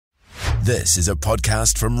This is a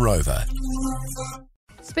podcast from Rover.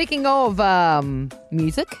 Speaking of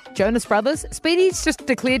music, Jonas Brothers, Speedy's just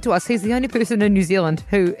declared to us he's the only person in New Zealand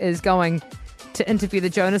who is going to interview the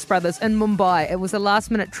Jonas Brothers in Mumbai. It was a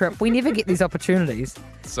last-minute trip. We never get these opportunities.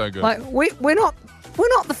 So good. Like we're not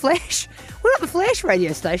the Flash. We're not the Flash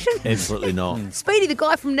radio station. Absolutely not. Speedy, the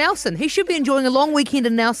guy from Nelson, he should be enjoying a long weekend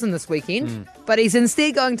in Nelson this weekend, but he's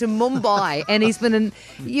instead going to Mumbai, and you've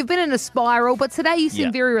been in a spiral, but today you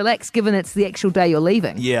seem very relaxed given it's the actual day you're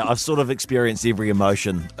leaving. Yeah, I've sort of experienced every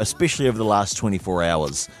emotion, especially over the last 24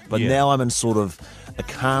 hours. But now I'm in sort of a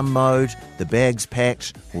calm mode. The bag's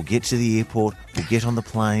packed. We'll get to the airport. We'll get on the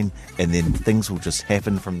plane, and then things will just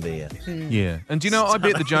happen from there. Yeah. And do you know, I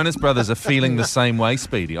bet the Jonas Brothers are feeling the same way,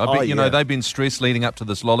 Speedy. I bet, you know, they've been stressed leading up to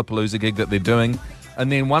this Lollapalooza gig that they're doing. And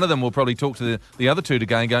then one of them will probably talk to the other two to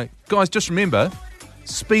go and go, guys, just remember,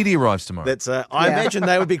 Speedy arrives tomorrow. That's I imagine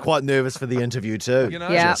they would be quite nervous for the interview too. You know?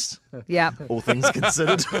 Yeah. Just Yeah. all things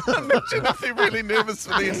considered. Imagine if they're really nervous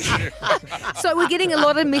for the interview. So we're getting a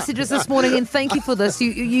lot of messages this morning, and thank you for this.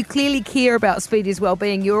 You clearly care about Speedy's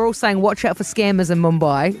well-being. You're all saying watch out for scammers in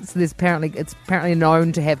Mumbai. So it's apparently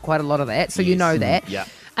known to have quite a lot of that. So you know that. Yeah.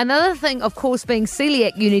 Another thing, of course, being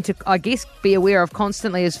celiac, you need to, I guess, be aware of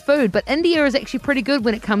constantly is food. But India is actually pretty good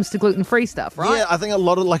when it comes to gluten-free stuff, right? Yeah, I think a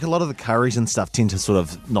lot of the curries and stuff tend to sort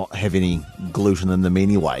of not have any gluten in them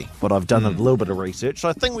anyway. But I've done a little bit of research, so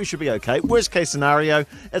I think we should be okay. Worst case scenario,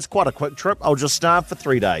 it's quite a quick trip. I'll just starve for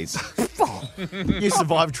 3 days. You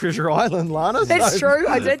survived Treasure Island, Lana. That's true.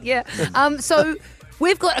 I did, yeah. So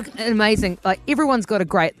we've got an amazing, everyone's got a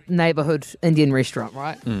great neighbourhood Indian restaurant,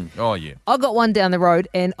 right? Oh, yeah. I got one down the road,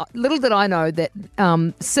 and little did I know that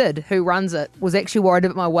Sid, who runs it, was actually worried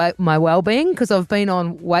about my well-being because I've been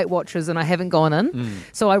on Weight Watchers and I haven't gone in.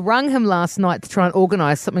 So I rung him last night to try and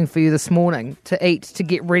organise something for you this morning to eat to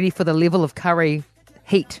get ready for the level of curry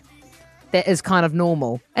heat that is kind of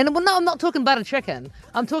normal. And well, no, I'm not talking butter chicken.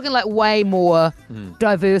 I'm talking like way more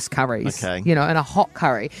diverse curries, Okay. you know, and a hot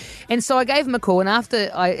curry. And so I gave him a call, and after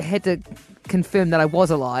I had to confirm that I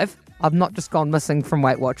was alive, I've not just gone missing from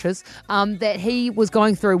Weight Watchers, that he was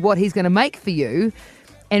going through what he's going to make for you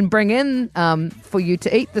and bring in for you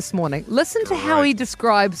to eat this morning. Listen to how he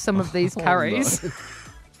describes some of these curries.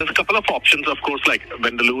 There's a couple of options, of course, like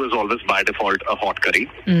Vindaloo is always by default a hot curry.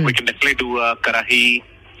 We can definitely do a karahi.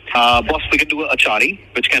 Boss, we can do a achari,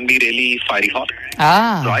 which can be really fiery hot.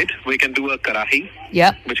 Right? We can do a karahi,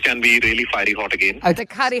 Yep. which can be really fiery hot again. The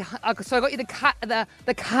curry. So I got you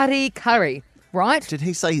the curry curry, right? Did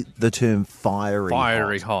he say the term fiery?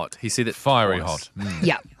 Fiery hot. He said it Fiery twice. hot.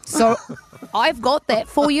 Yeah. So I've got that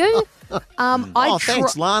for you.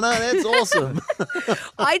 Thanks, Lana. That's awesome.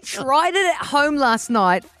 I tried it at home last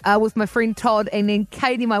night with my friend Todd, and then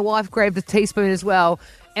Katie, my wife, grabbed a teaspoon as well,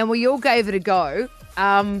 and we all gave it a go.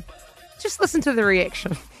 Just listen to the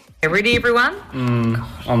reaction. Okay, ready, everyone?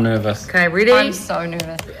 I'm nervous. Okay, ready? I'm so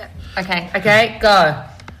nervous. Okay, go.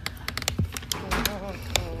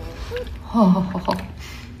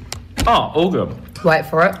 Oh, all good. Wait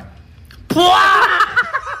for it.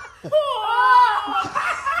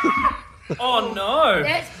 Oh no!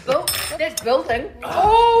 That's building.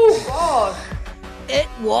 Oh, God. It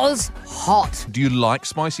was hot. Do you like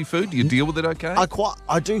spicy food? Do you deal with it okay?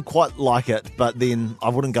 I do quite like it, but then I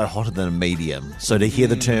wouldn't go hotter than a medium. So to hear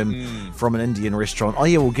the term from an Indian restaurant, oh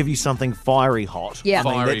yeah, we'll give you something fiery hot. Yeah.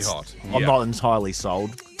 Fiery hot. I'm Yeah. not entirely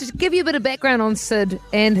sold. To give you a bit of background on Sid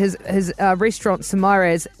and his restaurant,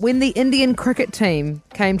 Samaras, when the Indian cricket team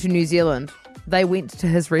came to New Zealand, they went to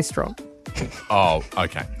his restaurant. Oh,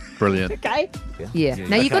 okay. Brilliant. Okay. Yeah.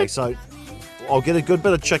 Now you Okay, got so I'll get a good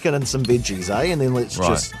bit of chicken and some veggies, And then let's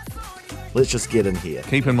just get in here.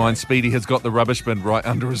 Keep in mind, Speedy has got the rubbish bin right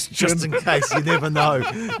under his chin. Just in case, you never know.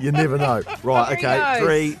 You never know. Right, There he okay.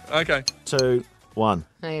 goes. 3, Okay. 2, 1.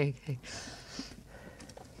 Okay.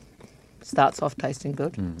 Starts off tasting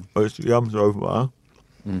good. Most yum so far.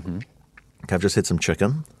 Okay, I've just had some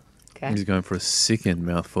chicken. Okay. He's going for a second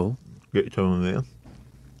mouthful. Get some in there.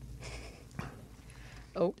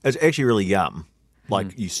 Oh. It's actually really yum.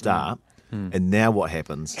 Like you start, and now what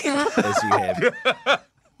happens is you have.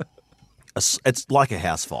 It's like a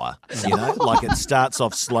house fire, you know? Like it starts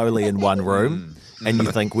off slowly in one room, and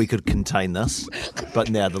you think we could contain this. But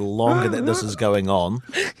now the longer that this is going on,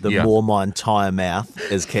 the more my entire mouth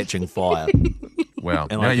is catching fire. Wow.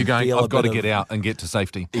 And Now I you're can going, feel a I've got to bit get of- out and get to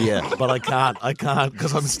safety. Yeah, but I can't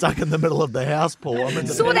because I'm stuck in the middle of the house, Paul. I'm in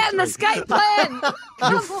the Sort out an pantry. escape plan.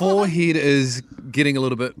 Your forehead is getting a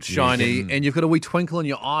little bit shiny, and you've got a wee twinkle in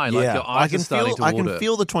your eye, like your eyes are starting to I water. can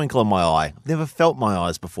feel the twinkle in my eye. Never felt my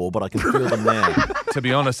eyes before, but I can feel them now. To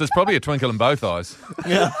be honest, there's probably a twinkle in both eyes.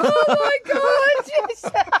 Oh my God. Yes.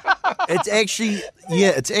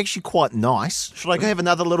 It's actually quite nice. Should I go have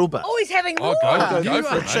another little bit? Oh, he's having more. Go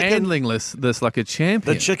for it. Handling this like a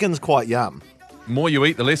champion. The chicken's quite yum. More you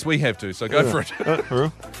eat, the less we have to, so go for it.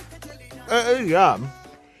 Yum.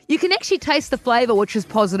 You can actually taste the flavour, which is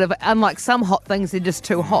positive, unlike some hot things, they're just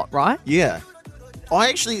too hot, right? Yeah. I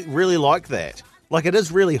actually really like that. Like, it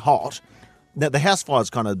is really hot. Now, the house fire's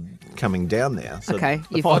kind of coming down now. So Okay,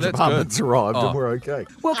 the fire that's department's good. arrived Oh. and we're okay.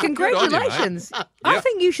 Well, on you, mate. congratulations. I Yep.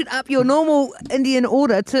 think you should up your normal Indian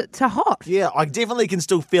order to hot. Yeah, I definitely can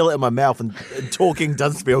still feel it in my mouth, and talking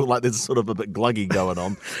does feel like there's sort of a bit gluggy going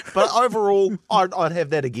on. But overall, I'd have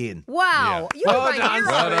that again. Wow. Yeah. You're Well my done, hero.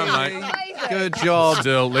 Well done, mate. Amazing. Good job.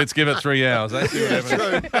 Still, let's give it 3 hours. Eh? See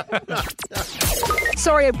what happens.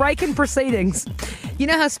 Sorry, a break in proceedings. You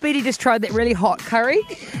know how Speedy just tried that really hot curry?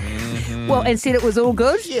 Well, and said it was all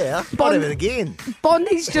good? Yeah, I'd Bond- have it again.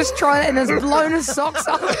 Bondi's just tried it and has blown his socks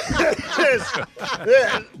off.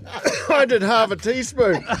 I did half a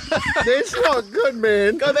teaspoon. That's not good,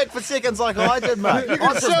 man. Go back for seconds like I did, mate. I'm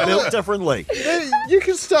just show built it. differently. You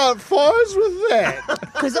can start fires with that.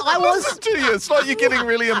 Because I was... Listen to you. It's like you're getting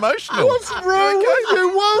really emotional. What's wrong with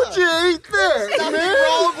you? Won't you eat that, man?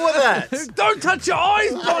 Wrong with that? Don't touch your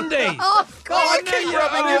eyes, Bondi. Oh, God. I keep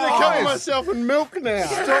rubbing I'm going to cover your eyes. myself in milk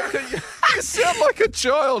now. You sound like a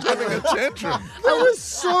child having a tantrum. That is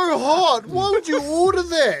so hot. Why would you order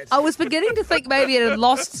that? I was beginning to think maybe it had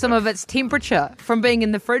lost some of its temperature from being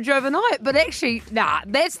in the fridge overnight, but actually,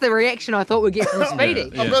 that's the reaction I thought we'd get from Speedy.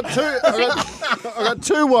 Yeah. I've got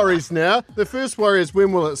two worries now. The first worry is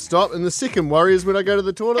when will it stop, and the second worry is when I go to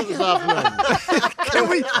the toilet this afternoon. Can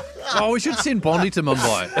we? Oh, we should send Bondi to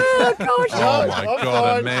Mumbai. Oh, gosh. Oh, my I'm God.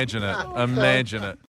 fine. Imagine it. Imagine it.